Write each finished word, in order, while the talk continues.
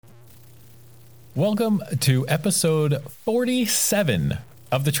Welcome to episode 47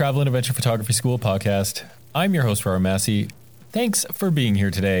 of the Travel and Adventure Photography School podcast. I'm your host, Robert Massey. Thanks for being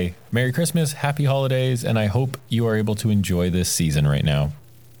here today. Merry Christmas, happy holidays, and I hope you are able to enjoy this season right now.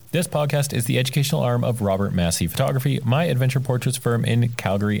 This podcast is the educational arm of Robert Massey Photography, my adventure portraits firm in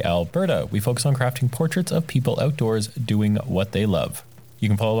Calgary, Alberta. We focus on crafting portraits of people outdoors doing what they love. You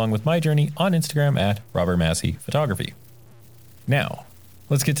can follow along with my journey on Instagram at Robert Massey Photography. Now,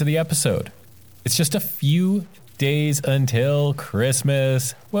 let's get to the episode. It's just a few days until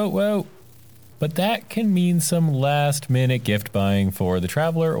Christmas. Whoa. But that can mean some last-minute gift buying for the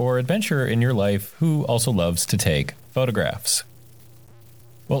traveler or adventurer in your life who also loves to take photographs.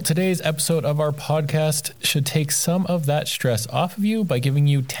 Well, today's episode of our podcast should take some of that stress off of you by giving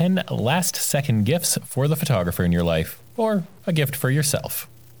you 10 last-second gifts for the photographer in your life, or a gift for yourself.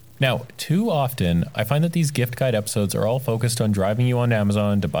 Now, too often, I find that these gift guide episodes are all focused on driving you on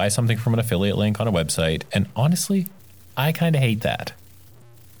Amazon to buy something from an affiliate link on a website, and honestly, I kind of hate that.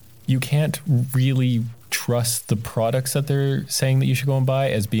 You can't really trust the products that they're saying that you should go and buy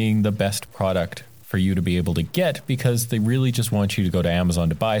as being the best product for you to be able to get because they really just want you to go to Amazon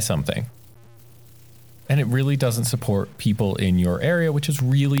to buy something. And it really doesn't support people in your area, which is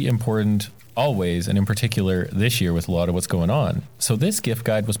really important always, and in particular this year with a lot of what's going on. So this gift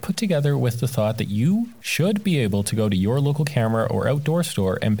guide was put together with the thought that you should be able to go to your local camera or outdoor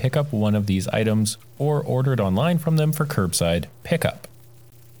store and pick up one of these items or order it online from them for curbside pickup.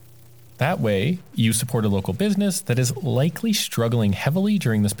 That way, you support a local business that is likely struggling heavily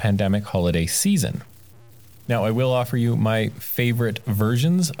during this pandemic holiday season. Now, I will offer you my favorite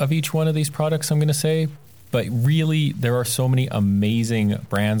versions of each one of these products, I'm going to say, but really, there are so many amazing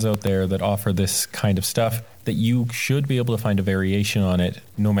brands out there that offer this kind of stuff that you should be able to find a variation on it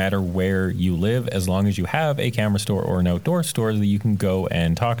no matter where you live, as long as you have a camera store or an outdoor store that you can go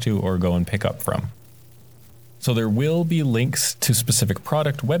and talk to or go and pick up from. So there will be links to specific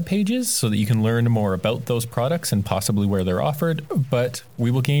product web pages so that you can learn more about those products and possibly where they're offered, but we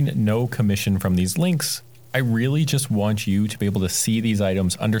will gain no commission from these links. I really just want you to be able to see these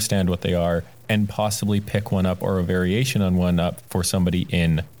items, understand what they are, and possibly pick one up or a variation on one up for somebody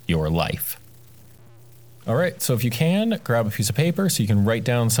in your life. All right, so if you can, grab a piece of paper so you can write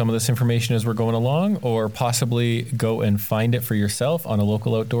down some of this information as we're going along, or possibly go and find it for yourself on a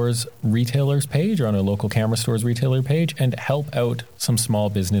local outdoors retailer's page or on a local camera store's retailer page and help out some small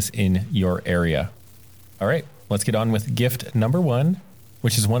business in your area. All right, let's get on with gift number one,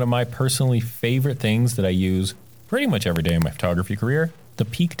 which is one of my personally favorite things that I use pretty much every day in my photography career, the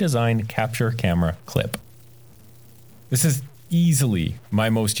Peak Design Capture Camera Clip. This is easily my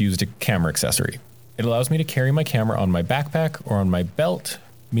most used camera accessory. It allows me to carry my camera on my backpack or on my belt,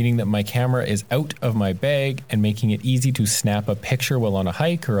 meaning that my camera is out of my bag and making it easy to snap a picture while on a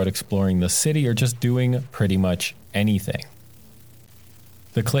hike or out exploring the city or just doing pretty much anything.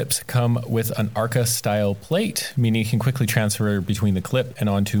 The clips come with an Arca-style plate, meaning you can quickly transfer between the clip and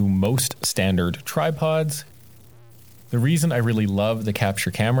onto most standard tripods. The reason I really love the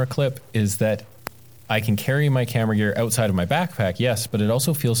Capture Camera Clip is that I can carry my camera gear outside of my backpack, yes, but it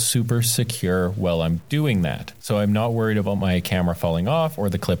also feels super secure while I'm doing that. So I'm not worried about my camera falling off or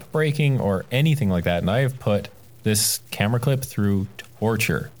the clip breaking or anything like that. And I have put this camera clip through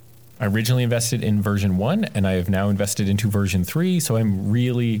torture. I originally invested in version 1 and I have now invested into version 3. So I'm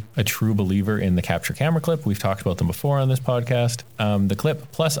really a true believer in the Capture Camera Clip. We've talked about them before on this podcast. The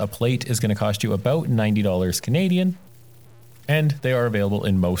clip plus a plate is going to cost you about $90 Canadian, and they are available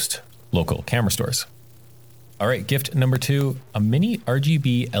in most local camera stores. All right, gift number 2, a mini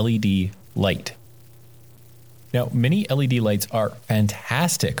RGB LED light. Now, mini LED lights are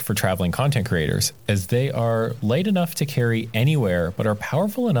fantastic for traveling content creators as they are light enough to carry anywhere, but are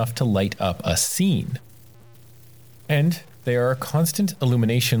powerful enough to light up a scene. And they are a constant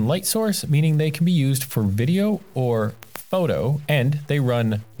illumination light source, meaning they can be used for video or photo, and they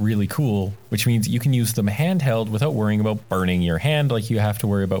run really cool, which means you can use them handheld without worrying about burning your hand like you have to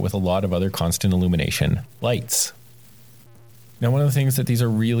worry about with a lot of other constant illumination lights. Now, one of the things that these are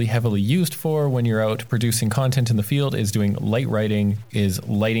really heavily used for when you're out producing content in the field is doing light writing, is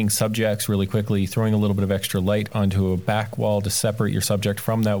lighting subjects really quickly, throwing a little bit of extra light onto a back wall to separate your subject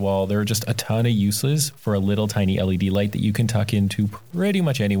from that wall. There are just a ton of uses for a little tiny LED light that you can tuck into pretty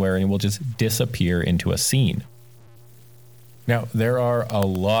much anywhere and it will just disappear into a scene. Now, there are a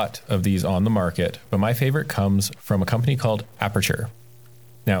lot of these on the market, but my favorite comes from a company called Aputure.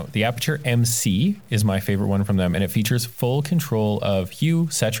 Now, the Aputure MC is my favorite one from them, and it features full control of hue,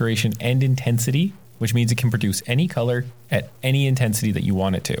 saturation, and intensity, which means it can produce any color at any intensity that you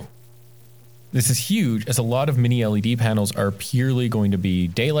want it to. This is huge, as a lot of mini LED panels are purely going to be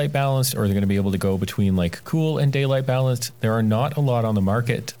daylight balanced, or they're going to be able to go between like cool and daylight balanced. There are not a lot on the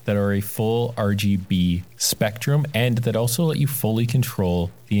market that are a full RGB spectrum and that also let you fully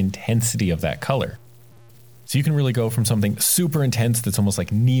control the intensity of that color. So you can really go from something super intense that's almost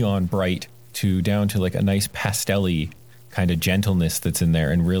like neon bright to down to like a nice pastel-y kind of gentleness that's in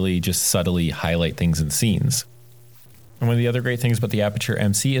there and really just subtly highlight things in scenes. And one of the other great things about the Aputure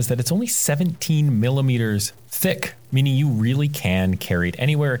MC is that it's only 17 millimeters thick, meaning you really can carry it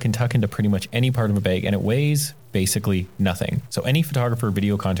anywhere. It can tuck into pretty much any part of a bag, and it weighs basically nothing. So any photographer,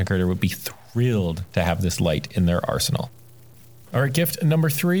 video content creator would be thrilled to have this light in their arsenal. All right, gift number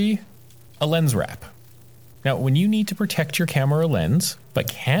 3, a lens wrap. Now, when you need to protect your camera or lens, but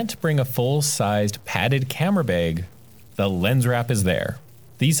can't bring a full-sized padded camera bag, the lens wrap is there.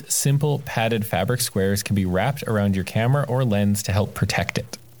 These simple padded fabric squares can be wrapped around your camera or lens to help protect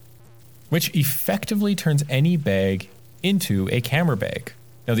it, which effectively turns any bag into a camera bag.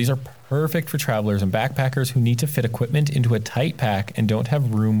 Now, these are perfect for travelers and backpackers who need to fit equipment into a tight pack and don't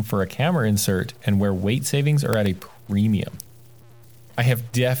have room for a camera insert and where weight savings are at a premium. I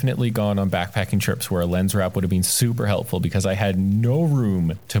have definitely gone on backpacking trips where a lens wrap would have been super helpful because I had no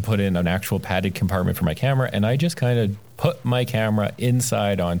room to put in an actual padded compartment for my camera, and I just kind of put my camera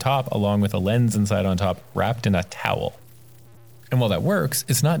inside on top along with a lens inside on top wrapped in a towel. And while that works,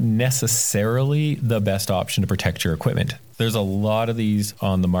 it's not necessarily the best option to protect your equipment. There's a lot of these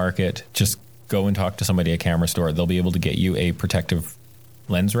on the market. Just go and talk to somebody at a camera store. They'll be able to get you a protective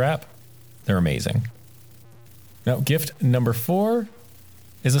lens wrap. They're amazing. Now, gift number 4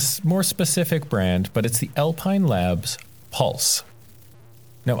 is a more specific brand, but it's the Alpine Labs Pulse.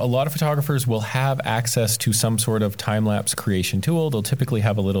 Now, a lot of photographers will have access to some sort of time-lapse creation tool. They'll typically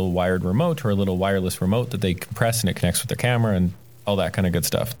have a little wired remote or a little wireless remote that they compress and it connects with their camera and all that kind of good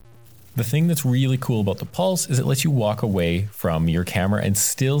stuff. The thing that's really cool about the Pulse is it lets you walk away from your camera and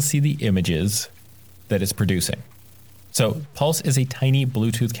still see the images that it's producing. So Pulse is a tiny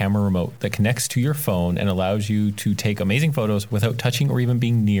Bluetooth camera remote that connects to your phone and allows you to take amazing photos without touching or even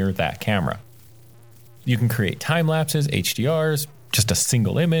being near that camera. You can create time lapses, HDRs, just a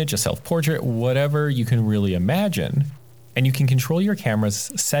single image, a self-portrait, whatever you can really imagine. And you can control your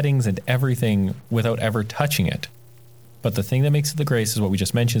camera's settings and everything without ever touching it. But the thing that makes it the grace is what we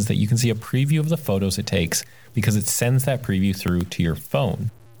just mentioned, is that you can see a preview of the photos it takes because it sends that preview through to your phone.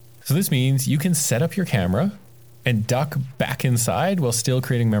 So this means you can set up your camera and duck back inside while still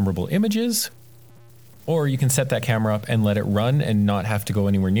creating memorable images. Or you can set that camera up and let it run and not have to go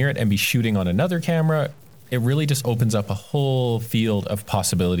anywhere near it and be shooting on another camera. It really just opens up a whole field of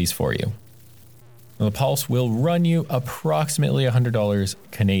possibilities for you. Now, the Pulse will run you approximately $100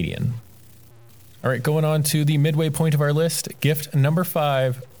 Canadian. All right, going on to the midway point of our list, gift number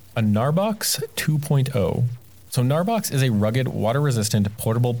 5, a Narbox 2.0. So Narbox is a rugged, water-resistant,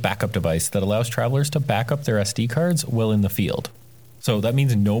 portable backup device that allows travelers to back up their SD cards while in the field. So that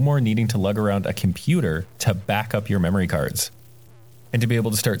means no more needing to lug around a computer to back up your memory cards. And to be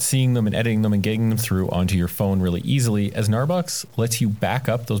able to start seeing them and editing them and getting them through onto your phone really easily, as Narbox lets you back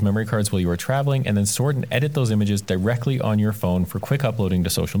up those memory cards while you are traveling and then sort and edit those images directly on your phone for quick uploading to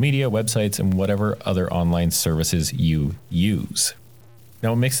social media, websites, and whatever other online services you use.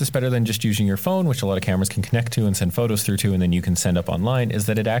 Now, what makes this better than just using your phone, which a lot of cameras can connect to and send photos through to and then you can send up online, is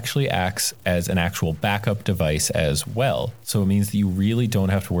that it actually acts as an actual backup device as well. So it means that you really don't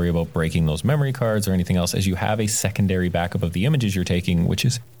have to worry about breaking those memory cards or anything else, as you have a secondary backup of the images you're taking, which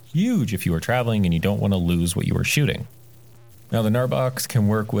is huge if you are traveling and you don't want to lose what you were shooting. Now, the Narbox can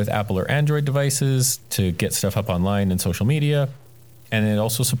work with Apple or Android devices to get stuff up online and social media, and it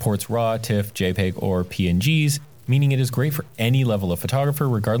also supports RAW, TIFF, JPEG, or PNGs, meaning it is great for any level of photographer,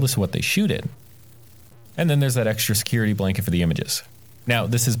 regardless of what they shoot in. And then there's that extra security blanket for the images. Now,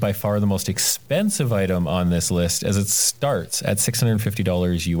 this is by far the most expensive item on this list, as it starts at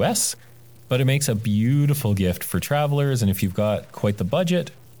 $650 US, but it makes a beautiful gift for travelers. And if you've got quite the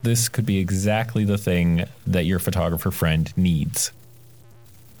budget, this could be exactly the thing that your photographer friend needs.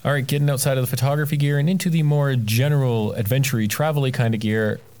 All right, getting outside of the photography gear and into the more general adventure-y, travel-y kind of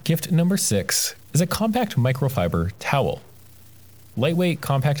gear, gift number 6 is a compact microfiber towel. Lightweight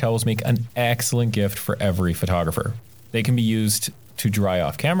compact towels make an excellent gift for every photographer. They can be used to dry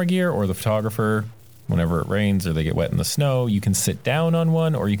off camera gear or the photographer whenever it rains or they get wet in the snow. You can sit down on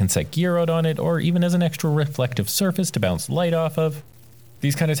one, or you can set gear out on it, or even as an extra reflective surface to bounce light off of.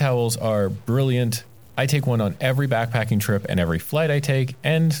 These kind of towels are brilliant. I take one on every backpacking trip and every flight I take,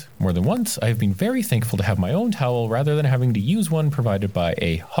 and more than once, I've been very thankful to have my own towel rather than having to use one provided by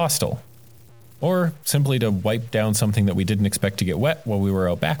a hostel. or simply to wipe down something that we didn't expect to get wet while we were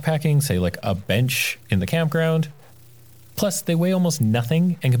out backpacking, say like a bench in the campground. Plus, they weigh almost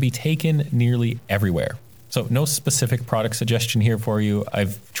nothing and can be taken nearly everywhere. So no specific product suggestion here for you.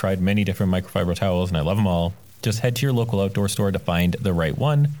 I've tried many different microfiber towels and I love them all. Just head to your local outdoor store to find the right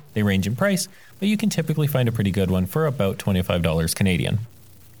one. They range in price, but you can typically find a pretty good one for about $25 Canadian.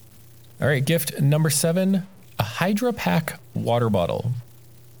 All right, gift number 7, a Hydra Pack water bottle.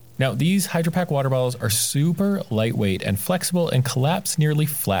 Now, these Hydra Pack water bottles are super lightweight and flexible and collapse nearly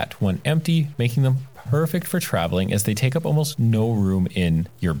flat when empty, making them perfect for traveling as they take up almost no room in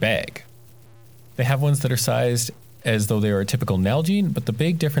your bag. They have ones that are sized as though they are a typical Nalgene, but the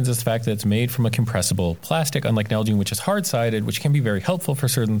big difference is the fact that it's made from a compressible plastic, unlike Nalgene, which is hard-sided, which can be very helpful for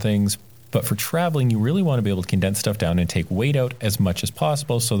certain things. But for traveling, you really want to be able to condense stuff down and take weight out as much as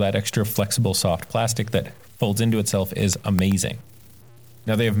possible, so that extra flexible, soft plastic that folds into itself is amazing.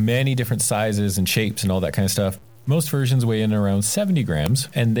 Now, they have many different sizes and shapes and all that kind of stuff. Most versions weigh in around 70 grams,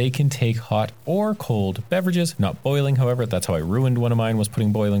 and they can take hot or cold beverages, not boiling, however. That's how I ruined one of mine, was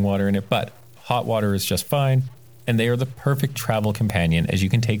putting boiling water in it, but hot water is just fine. And they are the perfect travel companion, as you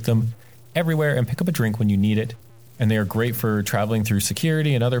can take them everywhere and pick up a drink when you need it. And they are great for traveling through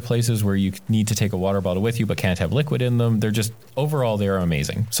security and other places where you need to take a water bottle with you but can't have liquid in them. They're just, overall, they are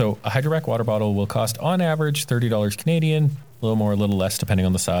amazing. So a Hydra Pack water bottle will cost on average $30 Canadian, a little more, a little less depending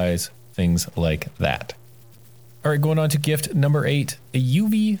on the size, things like that. All right, going on to gift number 8, a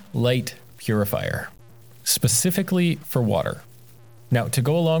UV light purifier, specifically for water. Now, to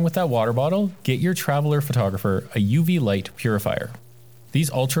go along with that water bottle, get your traveler photographer a UV light purifier. These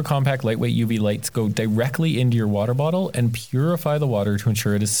ultra-compact lightweight UV lights go directly into your water bottle and purify the water to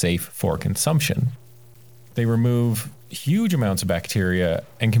ensure it is safe for consumption. They remove huge amounts of bacteria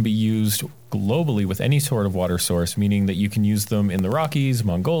and can be used globally with any sort of water source, meaning that you can use them in the Rockies,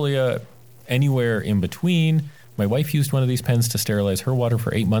 Mongolia, anywhere in between. My wife used one of these pens to sterilize her water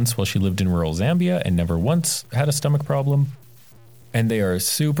for 8 months while she lived in rural Zambia and never once had a stomach problem. And they are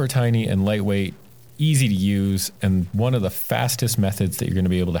super tiny and lightweight, easy to use, and one of the fastest methods that you're going to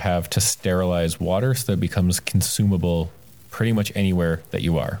be able to have to sterilize water so that it becomes consumable pretty much anywhere that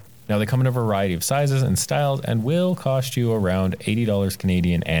you are. Now, they come in a variety of sizes and styles and will cost you around $80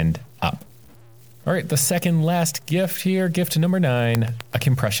 Canadian and up. All right, the second last gift here, gift number 9, a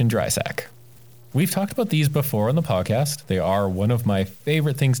compression dry sack. We've talked about these before on the podcast. They are one of my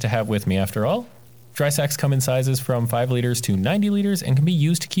favorite things to have with me after all. Dry sacks come in sizes from 5 liters to 90 liters and can be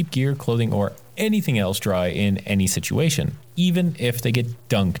used to keep gear, clothing, or anything else dry in any situation, even if they get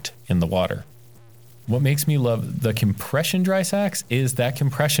dunked in the water. What makes me love the compression dry sacks is that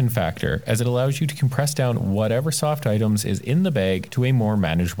compression factor, as it allows you to compress down whatever soft items is in the bag to a more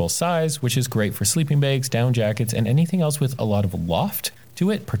manageable size, which is great for sleeping bags, down jackets, and anything else with a lot of loft to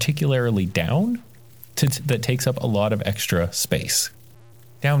it, particularly down, that takes up a lot of extra space.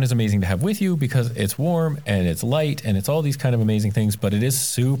 Down is amazing to have with you because it's warm and it's light and it's all these kind of amazing things, but it is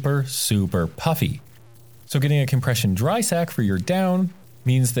super, super puffy. So getting a compression dry sack for your down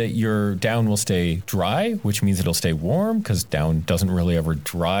means that your down will stay dry, which means it'll stay warm because down doesn't really ever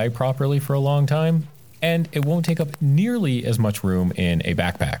dry properly for a long time, and it won't take up nearly as much room in a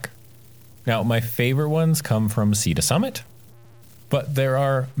backpack. Now, my favorite ones come from Sea to Summit, but there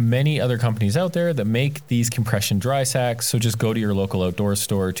are many other companies out there that make these compression dry sacks, so just go to your local outdoor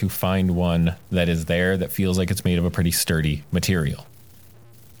store to find one that is there that feels like it's made of a pretty sturdy material.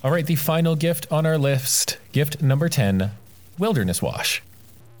 All right, the final gift on our list, gift number 10, Wilderness Wash.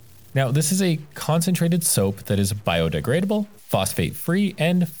 Now, this is a concentrated soap that is biodegradable, phosphate-free,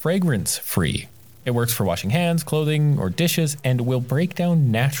 and fragrance-free. It works for washing hands, clothing, or dishes, and will break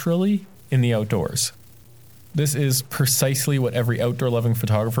down naturally in the outdoors. This is precisely what every outdoor-loving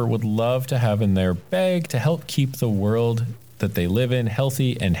photographer would love to have in their bag to help keep the world that they live in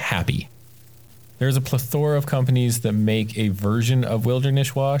healthy and happy. There's a plethora of companies that make a version of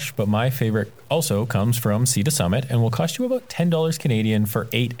Wilderness Wash, but my favorite also comes from Sea to Summit and will cost you about $10 Canadian for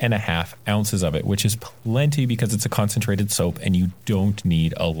 8.5 ounces of it, which is plenty because it's a concentrated soap and you don't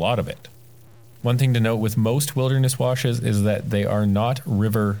need a lot of it. One thing to note with most wilderness washes is that they are not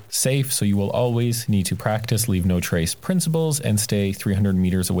river safe, so you will always need to practice leave no trace principles and stay 300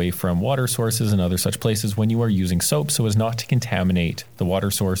 meters away from water sources and other such places when you are using soap so as not to contaminate the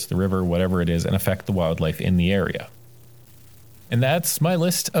water source, the river, whatever it is, and affect the wildlife in the area. And that's my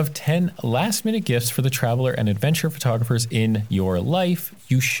list of 10 last-minute gifts for the traveler and adventure photographers in your life.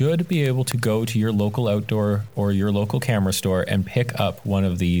 You should be able to go to your local outdoor or your local camera store and pick up one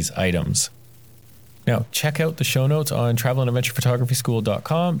of these items. Now, check out the show notes on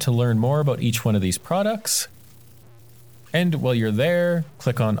travelandadventurephotography.school.com to learn more about each one of these products. And while you're there,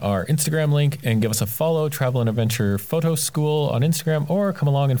 click on our Instagram link and give us a follow, Travel and Adventure Photo School on Instagram, or come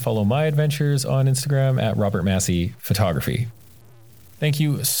along and follow my adventures on Instagram at Robert Massey Photography. Thank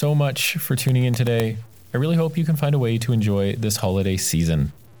you so much for tuning in today. I really hope you can find a way to enjoy this holiday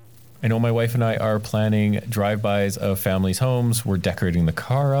season. I know my wife and I are planning drive-bys of families' homes. We're decorating the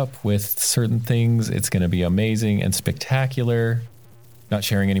car up with certain things. It's going to be amazing and spectacular. Not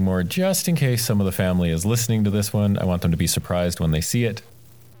sharing anymore just in case some of the family is listening to this one. I want them to be surprised when they see it.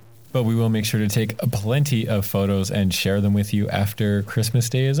 But we will make sure to take plenty of photos and share them with you after Christmas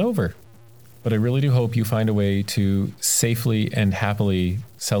Day is over. But I really do hope you find a way to safely and happily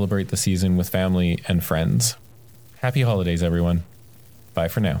celebrate the season with family and friends. Happy holidays, everyone. Bye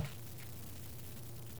for now.